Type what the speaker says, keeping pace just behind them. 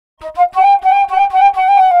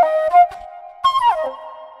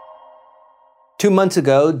2 months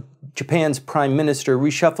ago, Japan's prime minister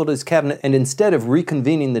reshuffled his cabinet, and instead of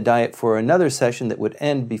reconvening the Diet for another session that would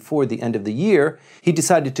end before the end of the year, he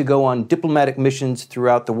decided to go on diplomatic missions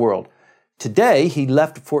throughout the world. Today, he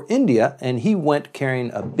left for India, and he went carrying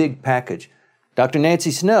a big package. Dr. Nancy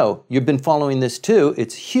Snow, you've been following this too.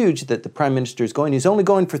 It's huge that the prime minister is going. He's only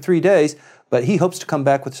going for 3 days, but he hopes to come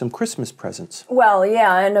back with some Christmas presents. Well,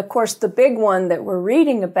 yeah, and of course the big one that we're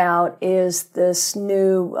reading about is this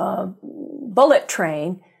new bullet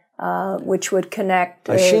train, which would connect...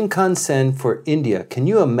 A Shinkansen for India. Can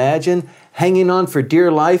you imagine hanging on for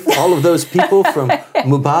dear life, all of those people from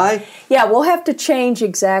Mumbai? Yeah, we'll have to change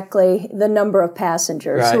exactly the number of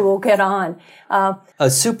passengers who will get on. A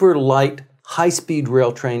super light, high-speed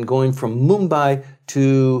rail train going from Mumbai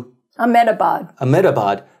to...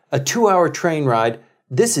 Ahmedabad. A 2-hour train ride.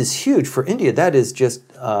 This is huge for India. That is just...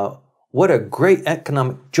 what a great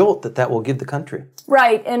economic jolt that will give the country.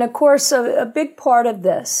 Right. And of course, a big part of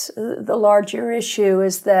this, the larger issue,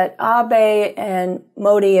 is that Abe and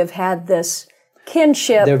Modi have had this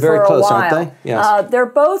kinship They're very for a close, while. aren't they? Yes.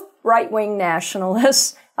 They're both right-wing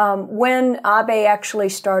nationalists. When Abe actually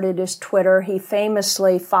started his Twitter, he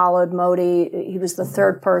famously followed Modi. He was the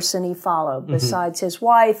third person he followed, besides his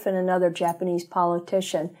wife and another Japanese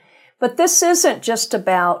politician. But this isn't just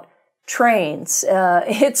about trains.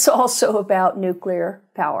 It's also about nuclear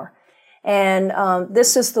power. And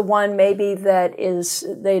this is the one maybe that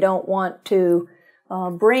they don't want to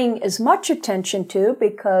bring as much attention to,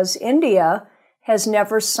 because India has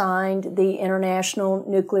never signed the International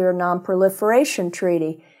Nuclear Non-Proliferation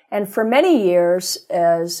Treaty. And for many years,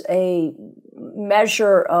 as a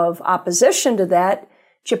measure of opposition to that,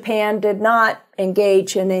 Japan did not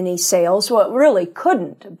engage in any sales. Well, it really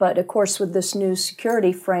couldn't. But of course, with this new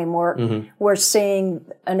security framework, we're seeing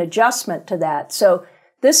an adjustment to that. So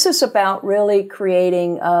this is about really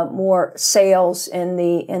creating more sales in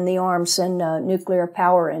the arms and nuclear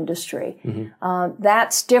power industry.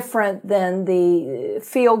 That's different than the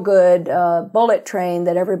feel-good bullet train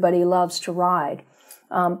that everybody loves to ride.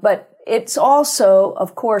 But it's also,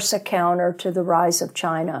 of course, a counter to the rise of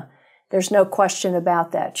China. There's no question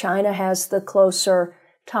about that. China has the closer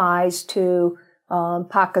ties to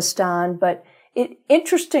Pakistan. But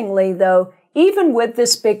interestingly, though, even with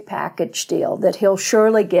this big package deal that he'll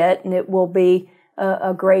surely get, and it will be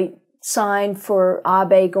a great sign for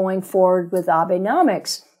Abe going forward with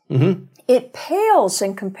Abenomics, it pales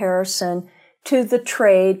in comparison to the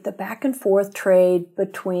trade, the back and forth trade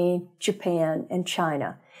between Japan and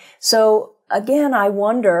China. So again, I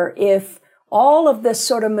wonder if all of this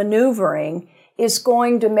sort of maneuvering is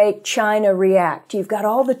going to make China react. You've got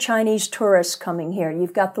all the Chinese tourists coming here.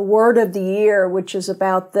 You've got the word of the year, which is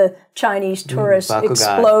about the Chinese tourist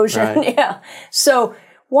explosion. Right. Yeah. So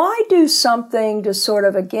why do something to sort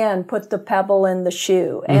of, again, put the pebble in the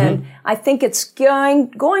shoe? And I think it's going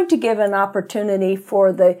to give an opportunity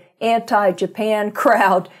for the anti-Japan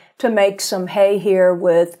crowd to make some hay here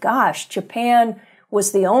with, gosh, Japan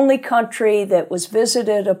was the only country that was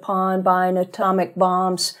visited upon by an atomic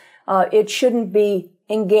bombs. It shouldn't be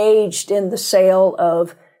engaged in the sale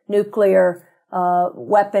of nuclear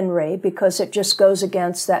weaponry because it just goes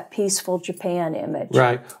against that peaceful Japan image.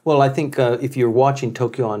 Right. Well, I think if you're watching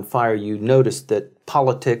Tokyo on Fire, you notice that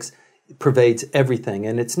politics pervades everything.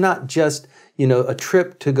 And it's not just, a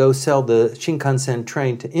trip to go sell the Shinkansen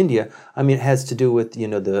train to India. I mean, it has to do with,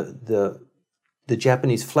 the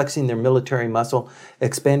Japanese flexing their military muscle,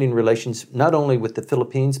 expanding relations not only with the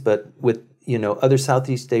Philippines, but with, other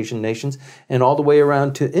Southeast Asian nations, and all the way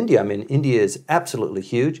around to India. I mean, India is absolutely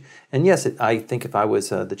huge. And yes, I think if I was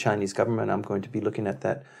the Chinese government, I'm going to be looking at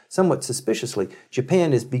that somewhat suspiciously.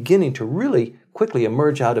 Japan is beginning to really quickly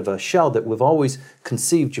emerge out of a shell that we've always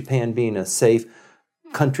conceived Japan being a safe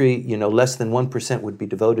country. Less than 1% would be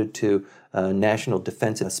devoted to national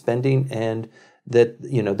defense spending, and that,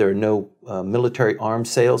 there are no military arms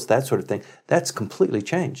sales, that sort of thing. That's completely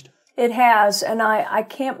changed. It has, and I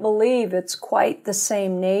can't believe it's quite the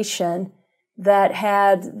same nation that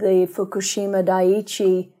had the Fukushima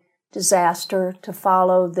Daiichi disaster to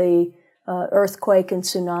follow the earthquake and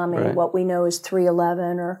tsunami, Right. what we know is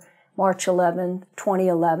 3/11 or March 11,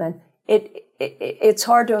 2011. It's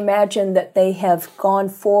hard to imagine that they have gone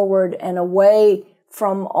forward and away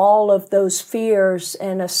from all of those fears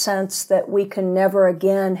in a sense that we can never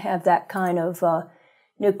again have that kind of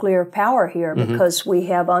nuclear power here because we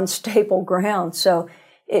have unstable ground. So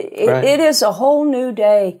it is a whole new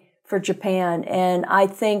day for Japan. And I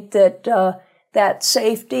think that that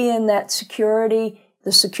safety and that security,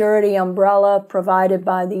 the security umbrella provided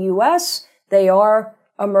by the U.S., they are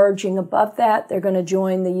emerging above that. They're going to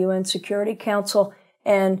join the UN Security Council.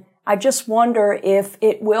 And I just wonder if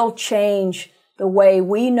it will change the way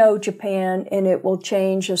we know Japan, and it will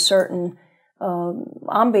change a certain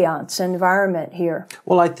ambiance, environment here.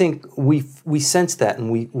 Well, I think we sense that,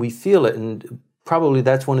 and we feel it, and probably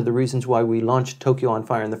that's one of the reasons why we launched Tokyo on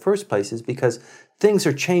Fire in the first place, is because things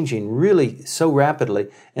are changing really so rapidly,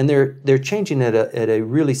 and they're changing at a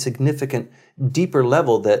really significant, deeper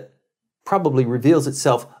level that probably reveals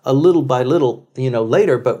itself a little by little,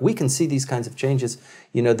 later. But we can see these kinds of changes,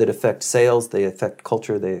 that affect sales, they affect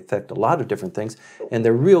culture, they affect a lot of different things, and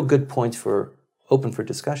they're real good points open for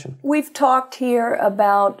discussion. We've talked here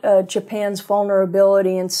about Japan's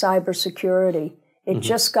vulnerability in cybersecurity. It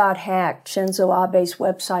just got hacked. Shinzo Abe's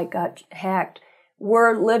website got hacked.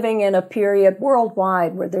 We're living in a period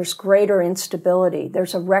worldwide where there's greater instability.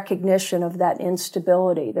 There's a recognition of that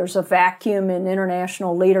instability. There's a vacuum in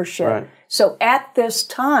international leadership. Right. So at this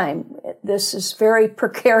time, this is very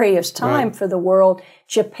precarious time for the world.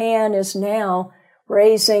 Japan is now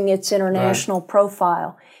raising its international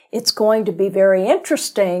profile. It's going to be very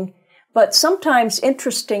interesting, but sometimes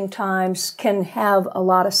interesting times can have a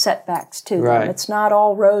lot of setbacks to them. It's not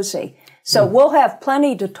all rosy. So we'll have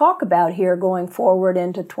plenty to talk about here going forward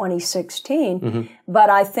into 2016. But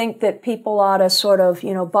I think that people ought to sort of,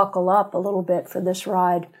 buckle up a little bit for this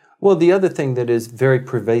ride. Well, the other thing that is very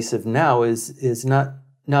pervasive now is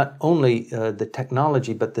not only the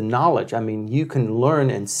technology, but the knowledge. I mean, you can learn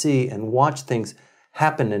and see and watch things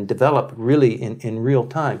happen and develop really in real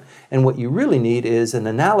time. And what you really need is an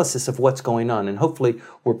analysis of what's going on. And hopefully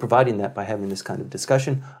we're providing that by having this kind of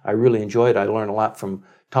discussion. I really enjoy it. I learn a lot from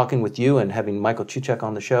talking with you and having Michael Chuchek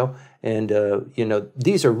on the show. And,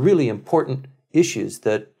 these are really important issues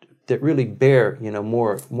that really bear,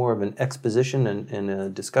 more of an exposition and a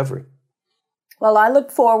discovery. Well, I look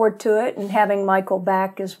forward to it and having Michael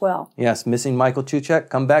back as well. Yes, missing Michael Chuchek.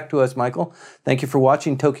 Come back to us, Michael. Thank you for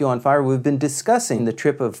watching Tokyo on Fire. We've been discussing the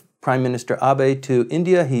trip of Prime Minister Abe to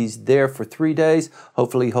India. He's there for 3 days.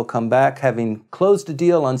 Hopefully he'll come back having closed a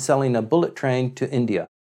deal on selling a bullet train to India.